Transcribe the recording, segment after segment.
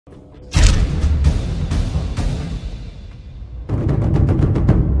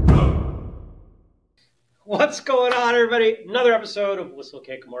What's going on, everybody? Another episode of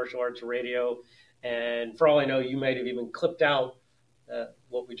Whistlekick Martial Arts Radio. And for all I know, you might have even clipped out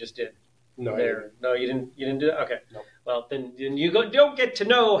what we just did. No, there. No, you didn't. You didn't do that. Okay. Nope. Well, then don't get to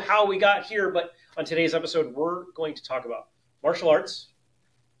know how we got here. But on today's episode, we're going to talk about martial arts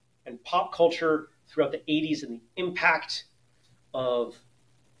and pop culture throughout the 80s and the impact of.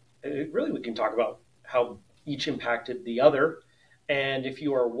 Really, we can talk about how each impacted the other. And if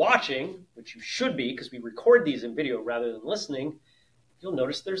you are watching, which you should be, because we record these in video rather than listening, you'll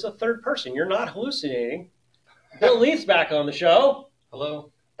notice there's a third person. You're not hallucinating. Bill Leith's back on the show. Hello.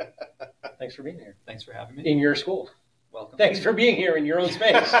 Thanks for being here. Thanks for having me. In your school. Welcome. Thanks for being here in your own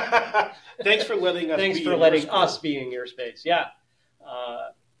space. Thanks for letting us. Thanks for letting us be in your space. Yeah.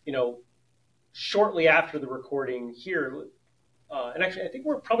 Shortly after the recording here, and actually, I think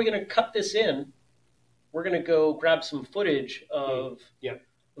we're probably going to cut this in. We're going to go grab some footage of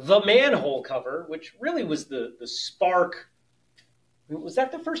the manhole cover, which really was the spark. Was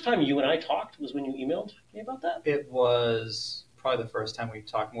that the first time you and I talked? Was when you emailed me about that? It was probably the first time we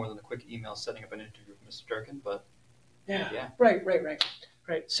talked more than a quick email setting up an interview with Mr. Durkin, but yeah. Right.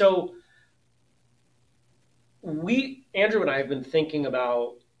 So Andrew and I have been thinking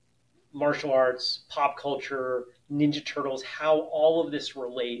about martial arts, pop culture, Ninja Turtles, how all of this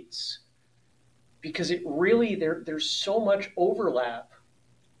relates. Because it really, there's so much overlap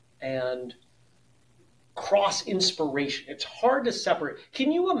and cross-inspiration. It's hard to separate.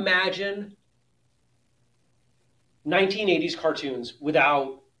 Can you imagine 1980s cartoons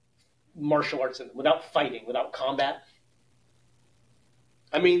without martial arts in them, without fighting, without combat?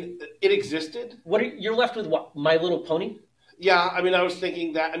 I mean, it existed. You're left with what? My Little Pony? Yeah, I mean, I was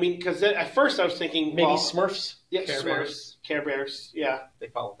thinking that. I mean, because at first I was thinking... Maybe Smurfs? Yeah, Smurfs, Care Bears, yeah. They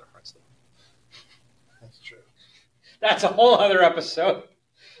follow their hearts, though. That's true. That's a whole other episode.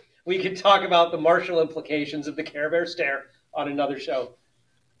 We could talk about the martial implications of the Care Bear stare on another show.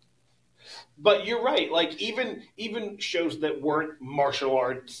 But you're right. Like even shows that weren't martial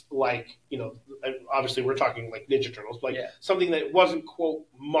arts, like obviously we're talking like Ninja Turtles, like something that wasn't quote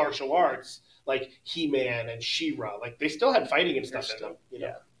martial arts, like He-Man and She-Ra. Like they still had fighting and stuff in them.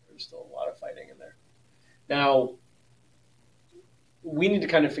 Yeah, there's still a lot of fighting in there. Now we need to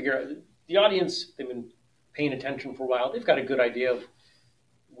kind of figure out. The audience, they've been paying attention for a while. They've got a good idea of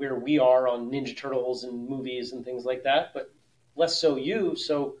where we are on Ninja Turtles and movies and things like that, but less so you.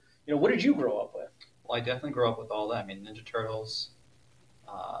 So, what did you grow up with? Well, I definitely grew up with all that. I mean, Ninja Turtles,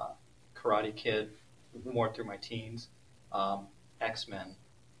 Karate Kid, more through my teens, X-Men.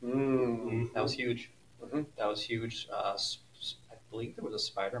 Mm-hmm. That was huge. Mm-hmm. That was huge. I believe there was a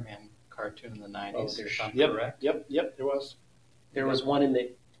Spider-Man cartoon in the 90s, if I'm correct. Yep, there was. There was one in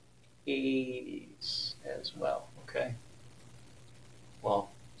the 80s as well. Okay.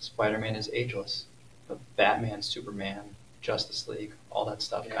 Well, Spider-Man is ageless, but Batman, Superman, Justice League, all that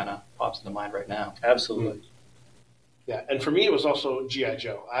stuff kind of pops into mind right now. Absolutely. Mm-hmm. Yeah, and for me it was also G.I.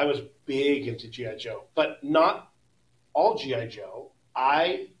 Joe. I was big into G.I. Joe, but not all G.I. Joe.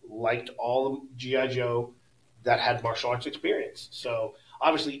 I liked all of G.I. Joe that had martial arts experience. So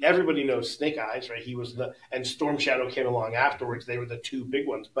obviously everybody knows Snake Eyes, right? He was and Storm Shadow came along afterwards. They were the two big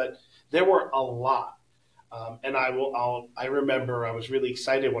ones, but there were a lot. And I remember I was really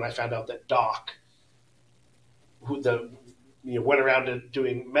excited when I found out that Doc, who went around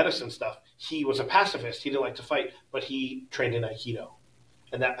doing medicine stuff, he was a pacifist. He didn't like to fight, but he trained in Aikido.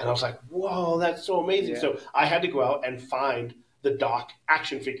 And I was like, whoa, that's so amazing. Yeah. So I had to go out and find the Doc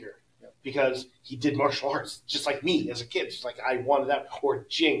action figure because he did martial arts just like me as a kid. Just like I wanted that, or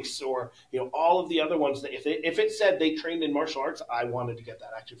Jinx, or all of the other ones that if it said they trained in martial arts, I wanted to get that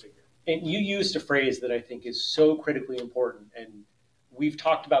action figure. And you used a phrase that I think is so critically important, and we've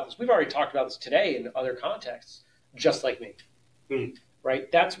talked about this. We've already talked about this today in other contexts, just like me,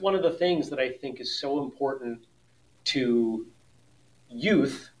 right? That's one of the things that I think is so important to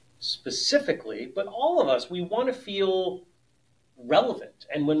youth specifically, but all of us, we want to feel relevant.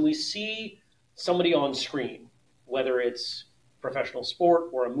 And when we see somebody on screen, whether it's professional sport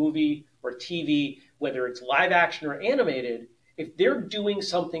or a movie or TV, whether it's live action or animated, if they're doing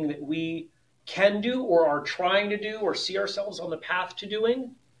something that we can do or are trying to do or see ourselves on the path to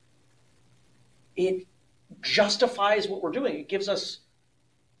doing, it justifies what we're doing. It gives us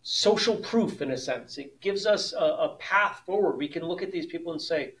social proof in a sense. It gives us a path forward. We can look at these people and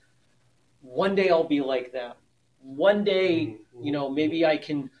say, one day I'll be like them. One day, maybe I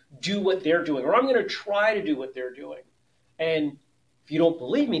can do what they're doing, or I'm going to try to do what they're doing. And if you don't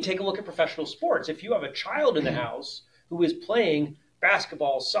believe me, take a look at professional sports. If you have a child in the house who is playing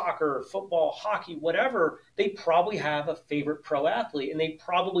basketball, soccer, football, hockey, whatever, they probably have a favorite pro athlete, and they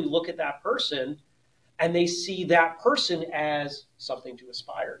probably look at that person and they see that person as something to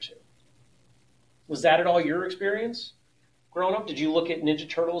aspire to. Was that at all your experience growing up? Did you look at Ninja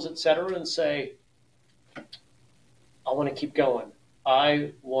Turtles, et cetera, and say, I want to keep going.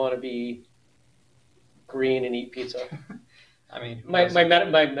 I want to be green and eat pizza. I mean, my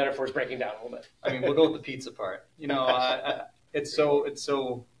metaphor is breaking down a little bit. I mean, we'll go with the pizza part. You know, it's so.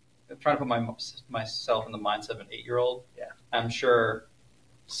 I'm trying to put myself in the mindset of an 8-year-old. Yeah, I'm sure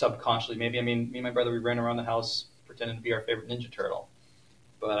subconsciously, maybe. I mean, me and my brother, we ran around the house pretending to be our favorite Ninja Turtle,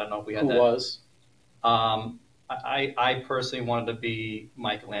 but I don't know if we had that. Who was? I personally wanted to be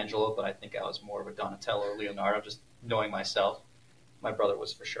Michelangelo, but I think I was more of a Donatello or Leonardo, just knowing myself. My brother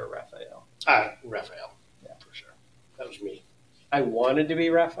was for sure Raphael. Raphael. Yeah, for sure. That was me. I wanted to be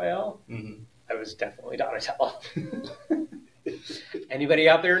Raphael. Mm-hmm. I was definitely Donatello. Anybody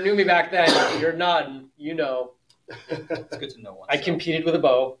out there who knew me back then, you're nodding, you know. It's good to know one. I competed with a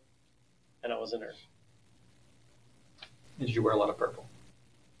bow, and I was a nerd. Did you wear a lot of purple?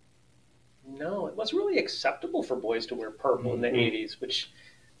 No, it wasn't really acceptable for boys to wear purple in the 80s, which,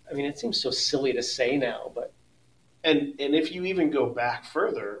 I mean, it seems so silly to say now, but... And if you even go back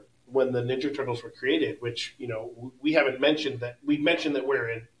further, when the Ninja Turtles were created, which, you know, we haven't mentioned that, we mentioned that we're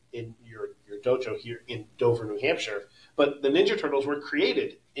in your dojo here in Dover, New Hampshire, but the Ninja Turtles were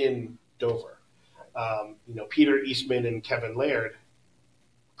created in Dover. You know, Peter Eastman and Kevin Laird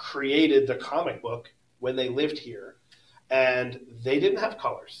created the comic book when they lived here, and they didn't have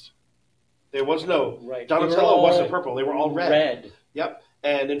colors. There was no Donatello wasn't purple; they were all red. Yep,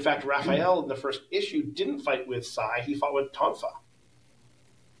 and in fact, Raphael in the first issue didn't fight with Sai; he fought with Tonfa,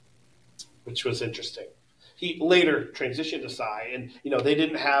 which was interesting. He later transitioned to Sai, and you know they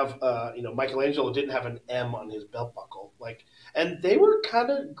didn't have Michelangelo didn't have an M on his belt buckle, and they were kind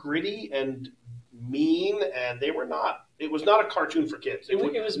of gritty and mean, and they were not. It was not a cartoon for kids. It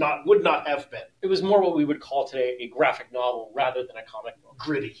would not have been. It was more what we would call today a graphic novel rather than a comic book.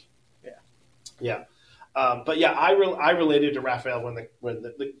 Gritty. Yeah. But yeah, I related to Raphael when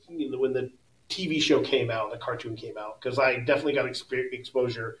the TV show came out, the cartoon came out, because I definitely got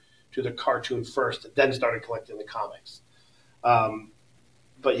exposure to the cartoon first, and then started collecting the comics.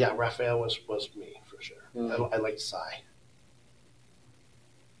 But yeah, Raphael was me for sure. I liked Sai.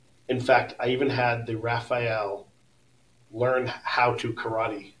 In fact, I even had the Raphael learn how to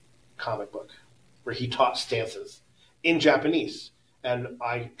karate comic book, where he taught stances in Japanese, and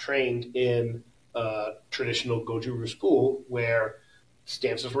I trained in a traditional Gojuru school where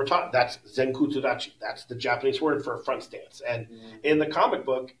stances were taught. That's Zenkutsudachi. That's the Japanese word for a front stance. And in the comic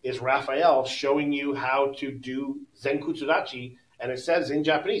book is Raphael showing you how to do Zenkutsudachi, and it says in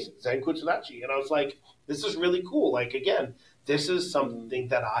Japanese, Zenkutsudachi. And I was like, this is really cool. Like, again, this is something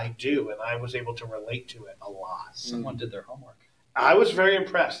that I do, and I was able to relate to it a lot. Someone did their homework. I was very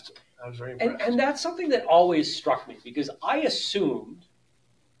impressed. And that's something that always struck me, because I assumed,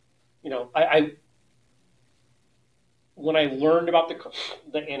 you know, I when I learned about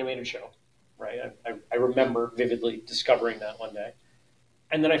the animated show, right, I remember vividly discovering that one day.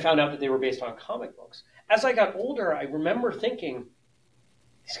 And then I found out that they were based on comic books. As I got older, I remember thinking,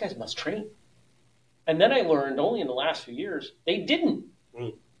 these guys must train. And then I learned only in the last few years, they didn't.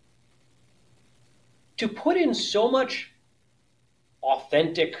 To put in so much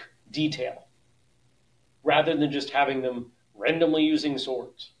authentic detail rather than just having them randomly using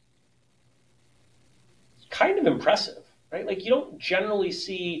swords, it's kind of impressive, right? Like, you don't generally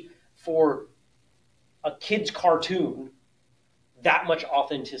see for a kid's cartoon that much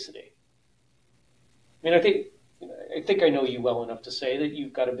authenticity. I mean, I think I know you well enough to say that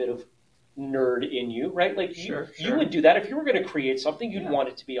you've got a bit of nerd in you, right? Like, you would do that if you were going to create something. You'd want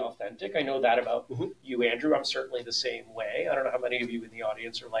it to be authentic. I know that about you, Andrew. I'm certainly the same way. I don't know how many of you in the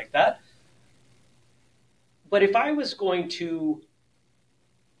audience are like that. But if I was going to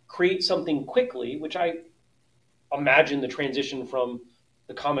create something quickly, which I imagine the transition from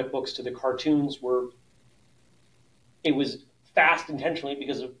the comic books to the cartoons it was fast intentionally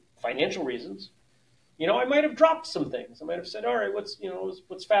because of financial reasons. You know, I might have dropped some things. I might have said, all right,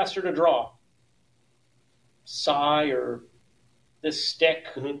 what's faster to draw? Sai or this stick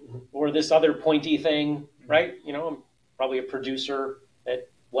or this other pointy thing, right? You know, I'm probably a producer at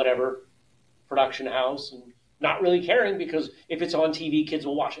whatever production house and not really caring, because if it's on TV, kids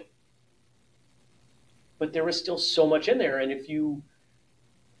will watch it. But there was still so much in there. And if you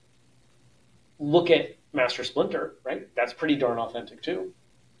look at Master Splinter, right, that's pretty darn authentic too.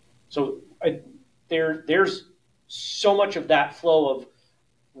 So there's so much of that flow of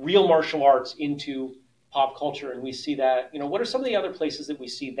real martial arts into pop culture, and we see that. You know, what are some of the other places that we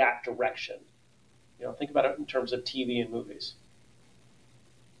see that direction? You know, think about it in terms of TV and movies.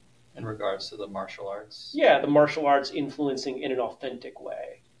 In regards to the martial arts? Yeah, the martial arts influencing in an authentic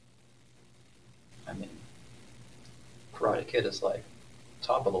way. I mean, Karate Kid is like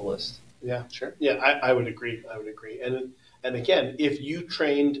top of the list. Yeah, Sure. yeah, I would agree. I would agree. And again, if you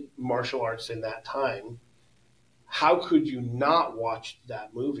trained martial arts in that time, how could you not watch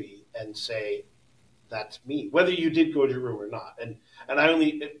that movie and say, "That's me"? Whether you did Goju-Ryu or not. And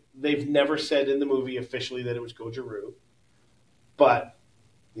they've never said in the movie officially that it was Goju-Ryu, but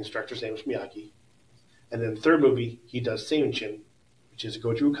the instructor's name was Miyagi. And in the third movie, he does Seiunchin, which is a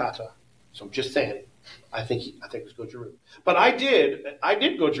Goju kata. So I'm just saying, I think it was Goju-Ryu. But I did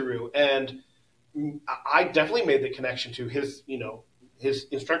Goju-Ryu, and I definitely made the connection to his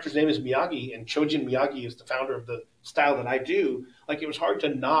instructor's name is Miyagi, and Chojin Miyagi is the founder of the style that I do. Like, it was hard to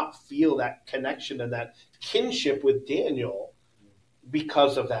not feel that connection and that kinship with Daniel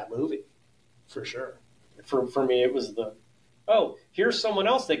because of that movie, for sure. For me, it was here's someone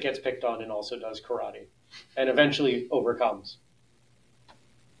else that gets picked on and also does karate, and eventually overcomes.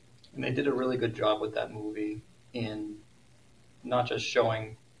 And they did a really good job with that movie in not just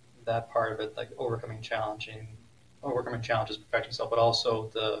showing that part of it, like overcoming challenges, perfecting yourself, but also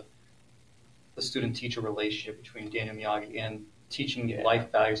the student-teacher relationship between Daniel Miyagi and teaching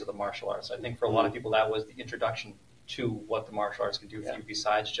life values of the martial arts. I think for a lot of people, that was the introduction to what the martial arts can do for you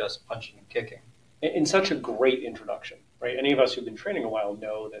besides just punching and kicking. In such a great introduction, right? Any of us who've been training a while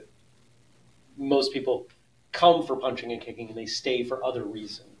know that most people come for punching and kicking and they stay for other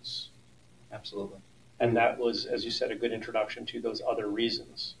reasons. Absolutely. And that was, as you said, a good introduction to those other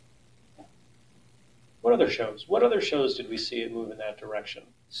reasons. What other shows did we see it move in that direction?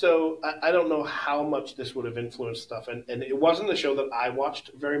 So I don't know how much this would have influenced stuff, and it wasn't the show that I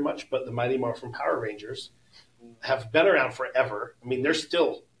watched very much, but the Mighty Morphin Power Rangers have been around forever. I mean,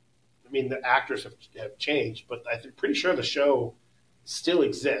 the actors have changed, but I'm pretty sure the show still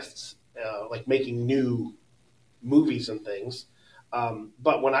exists, like making new movies and things.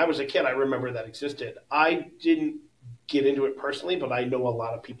 But when I was a kid, I remember that existed. I didn't get into it personally, but I know a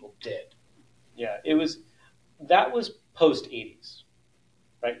lot of people did. Yeah, that was post 80's,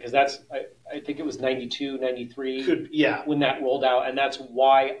 right? Because I think it was 92, 93 when that rolled out, and that's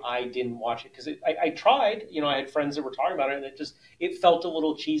why I didn't watch it. Because I tried, I had friends that were talking about it, and it felt a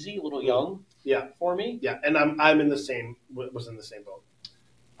little cheesy, a little young for me. Yeah, and was in the same boat.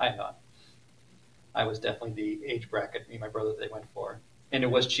 I was definitely the age bracket me and my brother they went for. And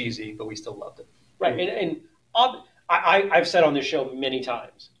it was cheesy, but we still loved it. Right, and I've said on this show many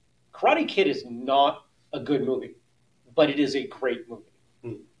times, Karate Kid is not a good movie, but it is a great movie,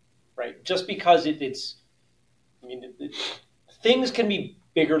 right? Just because things can be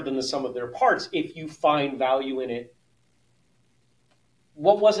bigger than the sum of their parts if you find value in it.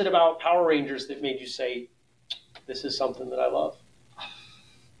 What was it about Power Rangers that made you say, this is something that I love?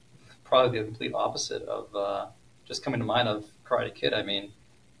 Probably the complete opposite of just coming to mind of Karate Kid. I mean,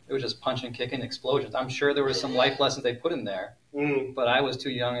 it was just punching, kicking, explosions. I'm sure there were some life lessons they put in there, but I was too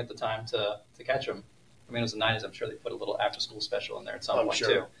young at the time to catch them. I mean, it was the 90s. I'm sure they put a little after-school special in there at some point,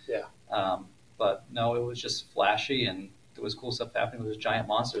 too. Yeah. But no, it was just flashy, and there was cool stuff happening with those giant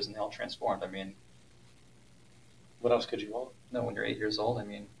monsters, and they all transformed. I mean, what else could you want? No, when you're 8 years old, I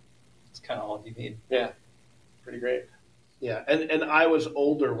mean, it's kind of all you need. Yeah, pretty great. Yeah, and I was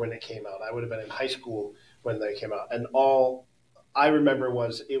older when it came out. I would have been in high school when they came out, and all I remember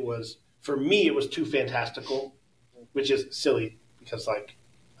was for me it was too fantastical, which is silly because I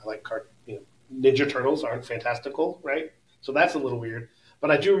like Ninja Turtles aren't fantastical, right? So that's a little weird.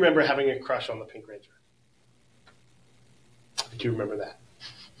 But I do remember having a crush on the Pink Ranger. I do remember that.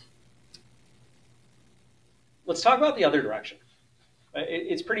 Let's talk about the other direction.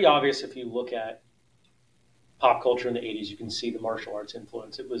 It's pretty obvious if you look at pop culture in the 80's, you can see the martial arts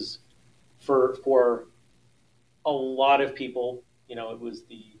influence. It was for a lot of people, it was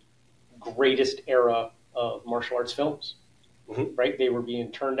the greatest era of martial arts films, right? They were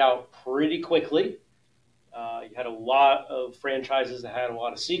being turned out pretty quickly. You had a lot of franchises that had a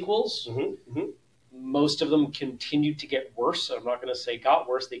lot of sequels. Most of them continued to get worse. I'm not going to say got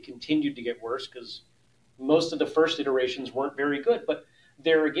worse. They continued to get worse because most of the first iterations weren't very good. But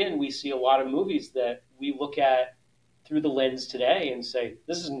there again, we see a lot of movies that we look at through the lens today and say,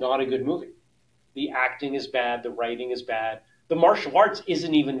 this is not a good movie. The acting is bad. The writing is bad. The martial arts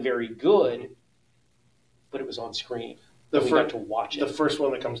isn't even very good, but it was on screen. We got to watch it. The first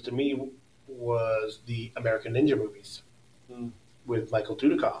one that comes to me was the American Ninja movies with Michael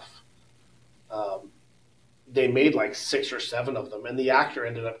Dudikoff. They made like 6 or 7 of them, and the actor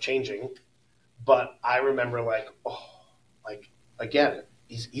ended up changing. But I remember again,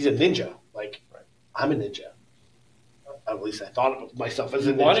 he's a ninja. I'm a ninja. At least I thought of myself as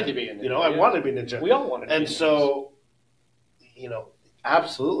a ninja. You wanted to be a ninja. You know, I wanted to be a ninja. We all wanted to be And so, you know,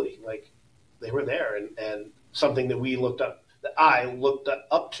 absolutely, like, they were there, and something that we looked up, that I looked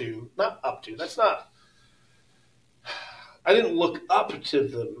up to, not up to, that's not, I didn't look up to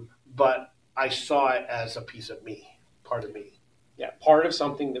them, but I saw it as a piece of me, part of me. Yeah, part of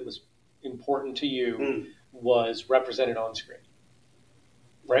something that was important to you was represented on screen,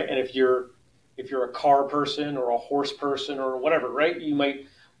 right? And if you're a car person or a horse person or whatever, right, you might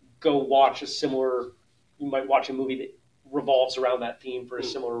go watch you might watch a movie that revolves around that theme for a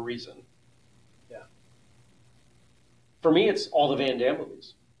similar reason. Yeah. For me, it's all the Van Damme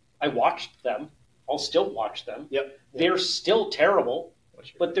movies. I watched them. I'll still watch them. Yep. They're still terrible,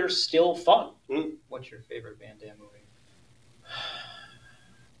 but they're still fun. What's your favorite Van Damme movie?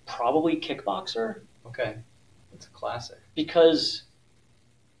 Probably Kickboxer. Okay. It's a classic. Because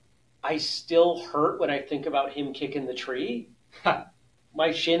I still hurt when I think about him kicking the tree.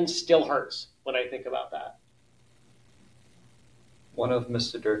 My shin still hurts when I think about that. One of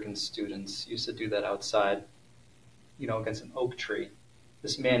Mr. Durkin's students used to do that outside, you know, against an oak tree.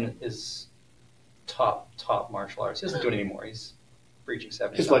 This man is top martial arts. He doesn't do it anymore. He's reaching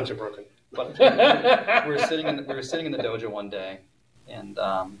 70. His legs are broken. But we were sitting in the dojo one day, and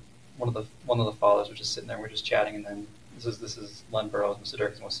one of the fathers was just sitting there. We're just chatting, and then this is Len Burroughs, Mr.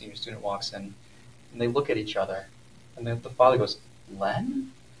 Durkin's most senior student, walks in, and they look at each other, and the father goes,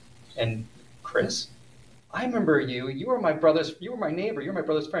 "Len?" And Chris, I remember you. You were my neighbor. You were my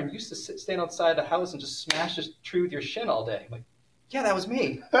brother's friend. You used to stand outside the house and just smash this tree with your shin all day. I'm like, yeah, that was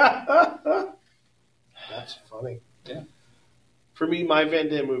me. That's funny. Yeah. For me, my Van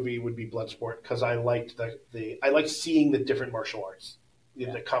Damme movie would be Bloodsport because I liked I liked seeing the different martial arts.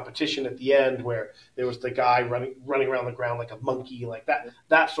 The competition at the end where there was the guy running around the ground like a monkey, like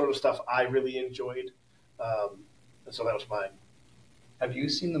that sort of stuff I really enjoyed. And so that was mine. Have you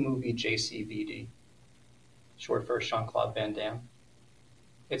seen the movie JCVD? Short for Jean-Claude Van Damme.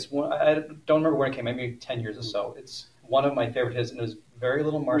 It's one. I don't remember when it came. Maybe 10 years or so. It's one of my favorite hits, and there's very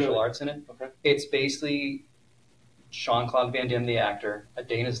little martial arts in it. Okay. It's basically Jean-Claude Van Damme, the actor, a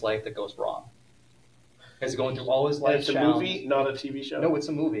day in his life that goes wrong. He's going through all his life. It's a movie, not a TV show. No, it's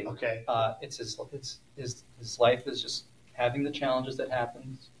a movie. Okay. It's his life is just having the challenges that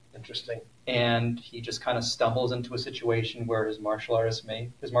happen. Interesting. And he just kind of stumbles into a situation where his martial arts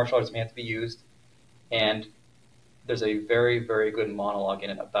may have to be used, and there's a very, very good monologue in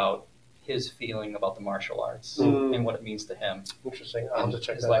it about his feeling about the martial arts and what it means to him. Interesting. I'll have to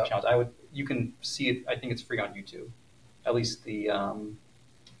check his that life out. challenge. You can see it. I think it's free on YouTube. At least the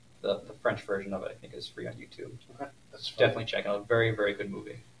French version of it, I think, is free on YouTube. Okay. That's fun. Definitely check it out. Very, very good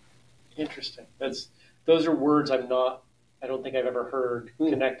movie. Interesting. Those are words I don't think I've ever heard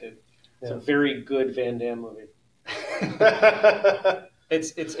connected. It's a very good Van Damme movie.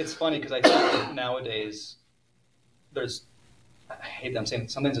 It's funny because I think that nowadays I hate that I'm saying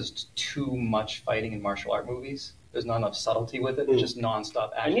it, sometimes there's too much fighting in martial art movies. There's not enough subtlety with it. It's just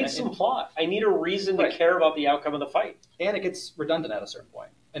nonstop action. I need some plot. I need a reason to care about the outcome of the fight. And it gets redundant at a certain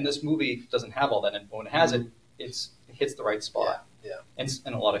point. And this movie doesn't have all that info. When it has it hits the right spot. Yeah. And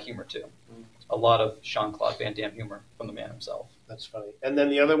a lot of humor too. A lot of Jean-Claude Van Damme humor from the man himself. That's funny. And then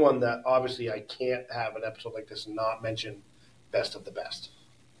the other one that obviously I can't have an episode like this and not mention Best of the Best,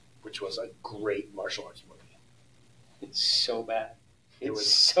 which was a great martial arts movie. It's so bad. It's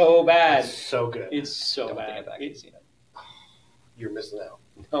so bad. It's so good. It's so Don't bad. think I've actually seen it. You're missing out.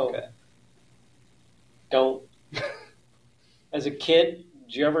 No. Okay. Don't. As a kid,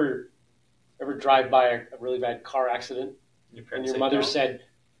 did you ever drive by a really bad car accident and your mother said,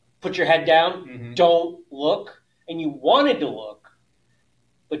 "Put your head down, don't look," and you wanted to look,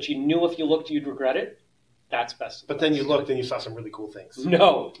 but you knew if you looked you'd regret it? That's Best of the But then Best. you looked and you saw some really cool things.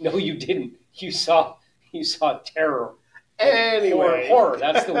 No, you didn't. You saw terror. Anyway. Horror,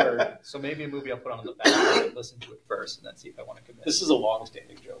 that's the word. So maybe a movie I'll put on the back and listen to it first and then see if I want to commit. This is a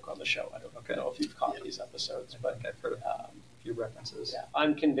long-standing joke on the show. I don't Okay. know if you've caught these episodes, but I've heard a few references. yeah,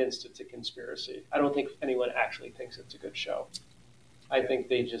 I'm convinced it's a conspiracy. I don't think anyone actually thinks it's a good show. I think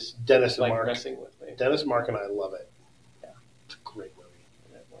they just Dennis and like Mark. messing with me. Dennis, Mark, and I love it. Yeah. It's a great movie.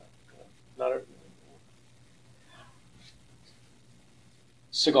 Not a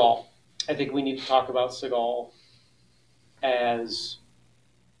Seagal. I think we need to talk about Seagal as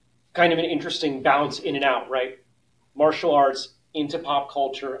kind of an interesting bounce in and out, right? Martial arts into pop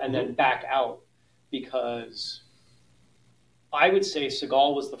culture and then back out, because I would say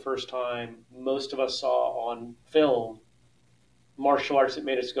Seagal was the first time most of us saw on film martial arts that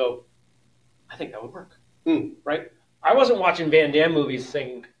made us go, I think that would work, right? I wasn't watching Van Damme movies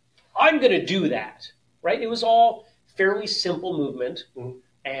thinking, I'm going to do that, right? It was all fairly simple movement,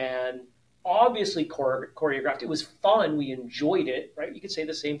 and obviously choreographed. It was fun. We enjoyed it, right? You could say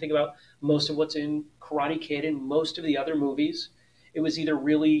the same thing about most of what's in Karate Kid and most of the other movies. It was either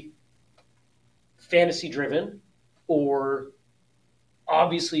really fantasy driven or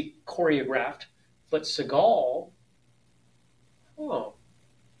obviously choreographed. But Seagal,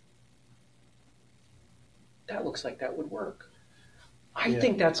 that looks like that would work. I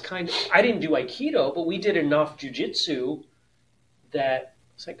think that's kind of, I didn't do Aikido, but we did enough jujitsu that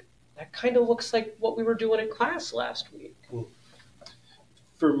it's like, that kind of looks like what we were doing in class last week.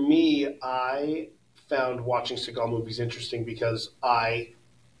 For me, I found watching Seagal movies interesting because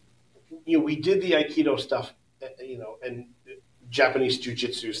we did the Aikido stuff, and Japanese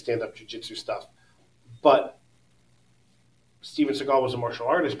jujitsu, stand-up jujitsu stuff. But Steven Seagal was a martial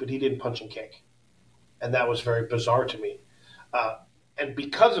artist, but he didn't punch and kick. And that was very bizarre to me. And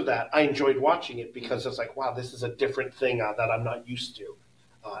because of that, I enjoyed watching it because it's like, wow, this is a different thing that I'm not used to.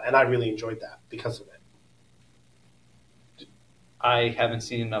 And I really enjoyed that because of it. I haven't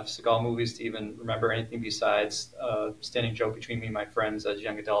seen enough Seagal movies to even remember anything besides standing joke between me and my friends as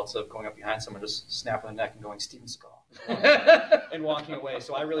young adults of going up behind someone, just snapping the neck and going, Steven Seagal, and walking away.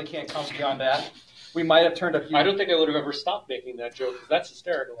 So I really can't comment beyond that. We might have turned a few... I don't think I would have ever stopped making that joke because that's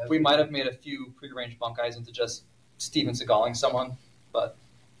hysterical. We might have made a few prearranged bunk eyes into just Steven Seagaling someone, but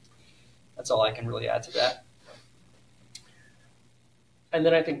that's all I can really add to that. And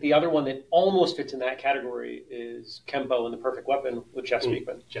then I think the other one that almost fits in that category is Kempo and the Perfect Weapon with Jeff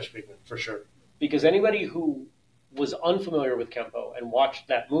Speakman. Jeff Speakman, for sure. Because anybody who was unfamiliar with Kempo and watched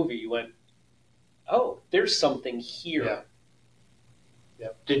that movie, you went, oh, there's something here. Yeah. Yeah.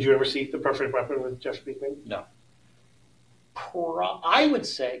 Did you ever see The Perfect Weapon with Jeff Speakman? No. I would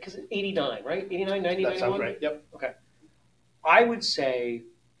say, because it's 89, right? 89, 90, That 91? sounds right, yep. Okay. I would say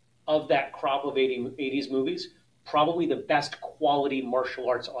of that crop of 80s movies, probably the best quality martial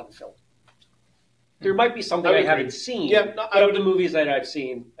arts on film. There might be something I haven't seen, but of the movies that I've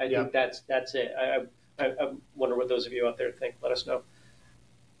seen, I think that's it. I wonder what those of you out there think. Let us know.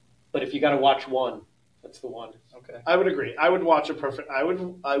 But if you got to watch one, that's the one. Okay. I would agree. I would watch I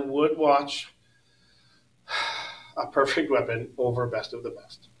would watch A Perfect Weapon over Best of the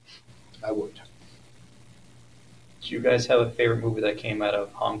Best. I would. Do you guys have a favorite movie that came out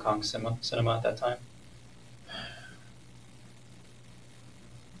of Hong Kong cinema at that time?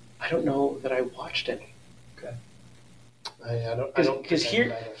 I don't know that I watched any. Okay. Because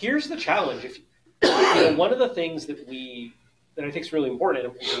here's the challenge. If one of the things that I think is really important,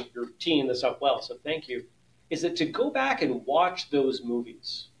 and you're teeing this up well, so thank you, is that to go back and watch those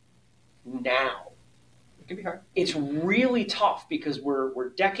movies now, it can be hard. It's really tough because we're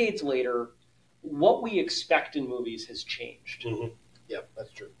decades later. What we expect in movies has changed. Mm-hmm. Yeah,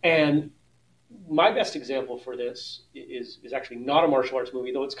 that's true. And my best example for this is actually not a martial arts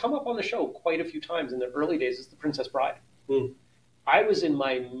movie, though it's come up on the show quite a few times in the early days. It's The Princess Bride. Mm. I was in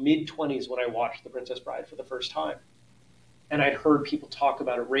my mid-20s when I watched The Princess Bride for the first time. And I'd heard people talk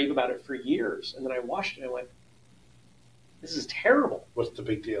about it, rave about it for years. And then I watched it and I went, this is terrible. What's the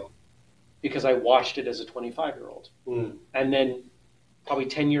big deal? Because I watched it as a 25-year-old. Mm. And then probably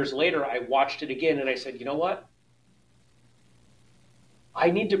 10 years later, I watched it again and I said, you know what? I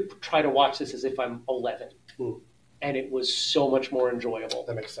need to try to watch this as if I'm 11. Mm. And it was so much more enjoyable.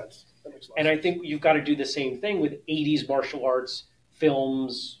 That makes sense. That makes a lot and of I sense. think you've got to do the same thing with 80s martial arts,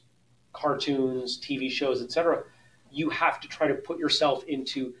 films, cartoons, TV shows, etc. You have to try to put yourself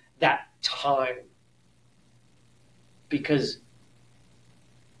into that time. Because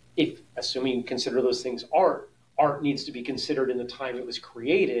if, assuming you consider those things art needs to be considered in the time it was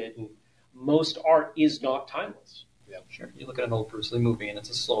created. Mm. Most art is not timeless. Yeah, sure. You look at an old Bruce Lee movie and it's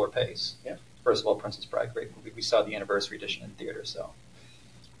a slower pace. Yeah. First of all, Princess Bride, great movie. We saw the anniversary edition in theater, so.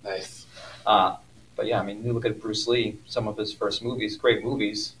 Nice. But yeah, I mean, you look at Bruce Lee, some of his first movies, great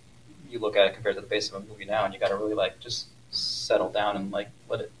movies. You look at it compared to the pace of a movie now, and you got to really just settle down and let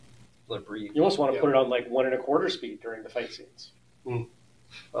it breathe. You almost want to put it on 1 1/4 speed during the fight scenes. Mm.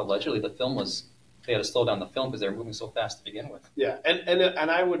 Well, allegedly, they had to slow down the film because they were moving so fast to begin with. Yeah, and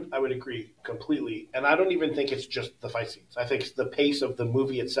I would agree completely. And I don't even think it's just the fight scenes. I think it's the pace of the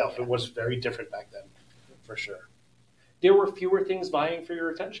movie itself. It was very different back then, for sure. There were fewer things vying for your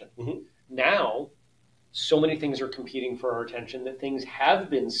attention. Mm-hmm. Now, so many things are competing for our attention that things have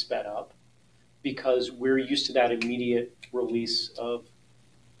been sped up because we're used to that immediate release of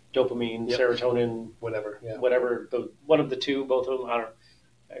dopamine, serotonin, whatever, one of the two, both of them, I don't know.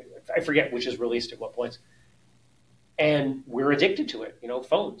 I forget which is released at what points. And we're addicted to it.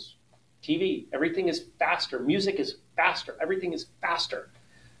 Phones, TV, everything is faster. Music is faster. Everything is faster.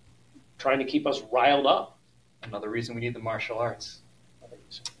 Trying to keep us riled up. Another reason we need the martial arts.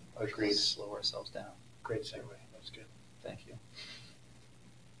 Agreed. Slow ourselves down. Great segue. That's good. Thank you.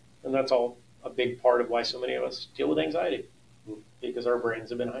 And that's all a big part of why so many of us deal with anxiety, because our brains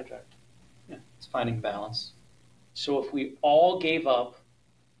have been hijacked. Yeah, it's finding balance. So if we all gave up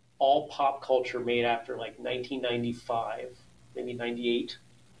all pop culture made after like 1995, maybe 98,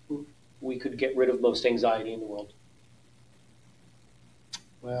 we could get rid of most anxiety in the world.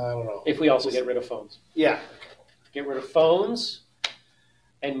 Well, I don't know. If we also get rid of phones. Yeah. Get rid of phones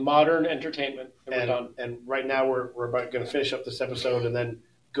and modern entertainment, and we're done. And right now we're about going to finish up this episode and then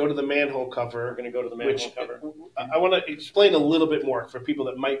go to the manhole cover. We're going to go to the manhole cover. I want to explain a little bit more for people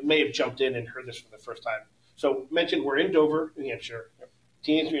that may have jumped in and heard this for the first time. So, mentioned we're in Dover, New Hampshire.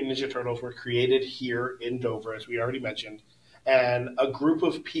 Teenage Mutant Ninja Turtles were created here in Dover, as we already mentioned. And a group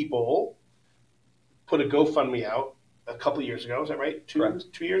of people put a GoFundMe out a couple years ago. Is that right? Correct.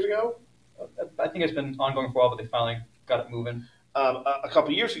 2 years ago? I think it's been ongoing for a while, but they finally got it moving. A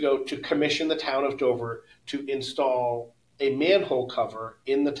couple years ago to commission the town of Dover to install a manhole cover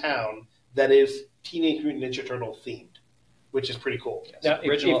in the town that is Teenage Mutant Ninja Turtle themed, which is pretty cool. Yes. Now,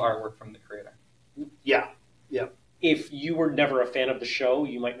 Original artwork from the creator. Yeah. If you were never a fan of the show,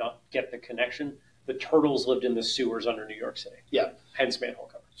 you might not get the connection. The Turtles lived in the sewers under New York City. Yeah. Hence manhole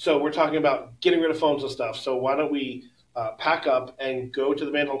cover. So we're talking about getting rid of phones and stuff. So why don't we pack up and go to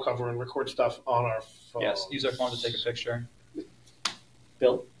the manhole cover and record stuff on our phone? Yes, use our phone to take a picture.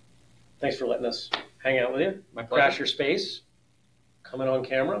 Bill, thanks for letting us hang out with you. My pleasure. Crash your space. Coming on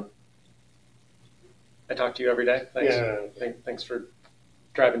camera. I talk to you every day. Thanks. Yeah. Thanks for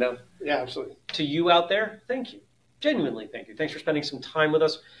driving down. Yeah, absolutely. To you out there, thank you. Genuinely, thank you. Thanks for spending some time with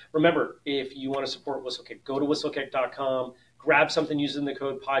us. Remember, if you want to support Whistlekick, go to whistlekick.com, grab something using the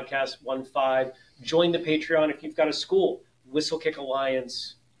code podcast15, join the Patreon if you've got a school, Whistlekick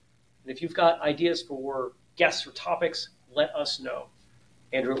Alliance. And if you've got ideas for guests or topics, let us know.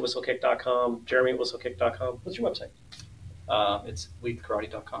 Andrew at whistlekick.com, Jeremy at whistlekick.com. What's your website? It's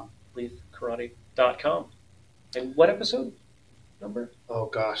leithkarate.com. leithkarate.com. And what episode number? Oh,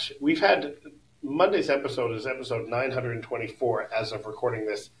 gosh. We've had Monday's episode is episode 924 as of recording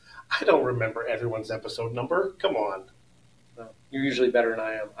this. I don't remember everyone's episode number. Come on. No, you're usually better than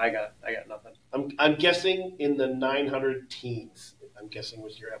I am. I got nothing. I'm guessing in the 900 teens. I'm guessing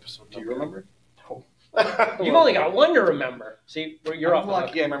was your episode Do number. you remember? No. You've only got one to remember. See, you're I'm off the hook.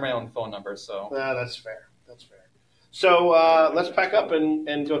 lucky I remember my own phone number, so. That's fair. That's fair. So let's pack up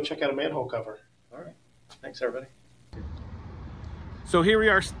and go check out a manhole cover. All right. Thanks, everybody. So here we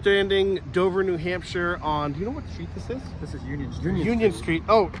are standing Dover, New Hampshire on, do you know what street this is? This is Union Street. Union Street.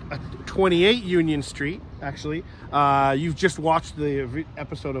 Oh, 28 Union Street, actually. You've just watched the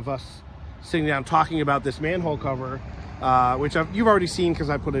episode of us sitting down talking about this manhole cover, which you've already seen because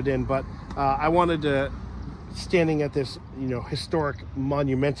I put it in, but I wanted to, standing at this, historic,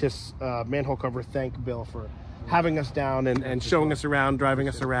 monumentous manhole cover, thank Bill for having us down and showing us around, driving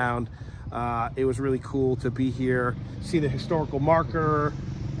us around. It was really cool to be here, see the historical marker,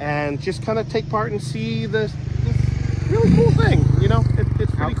 and just kind of take part and see this really cool thing.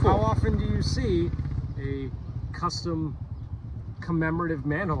 It's pretty cool. How often do you see a custom commemorative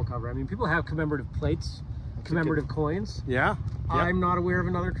manhole cover? I mean, people have commemorative plates, commemorative coins. Yeah. I'm not aware of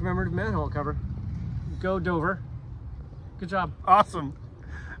another commemorative manhole cover. Go Dover. Good job. Awesome.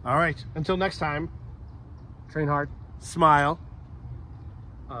 All right. Until next time, Train hard. smile.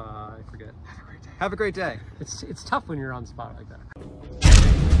 I forget. Have a great day. It's tough when you're on spot like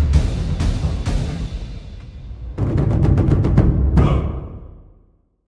that.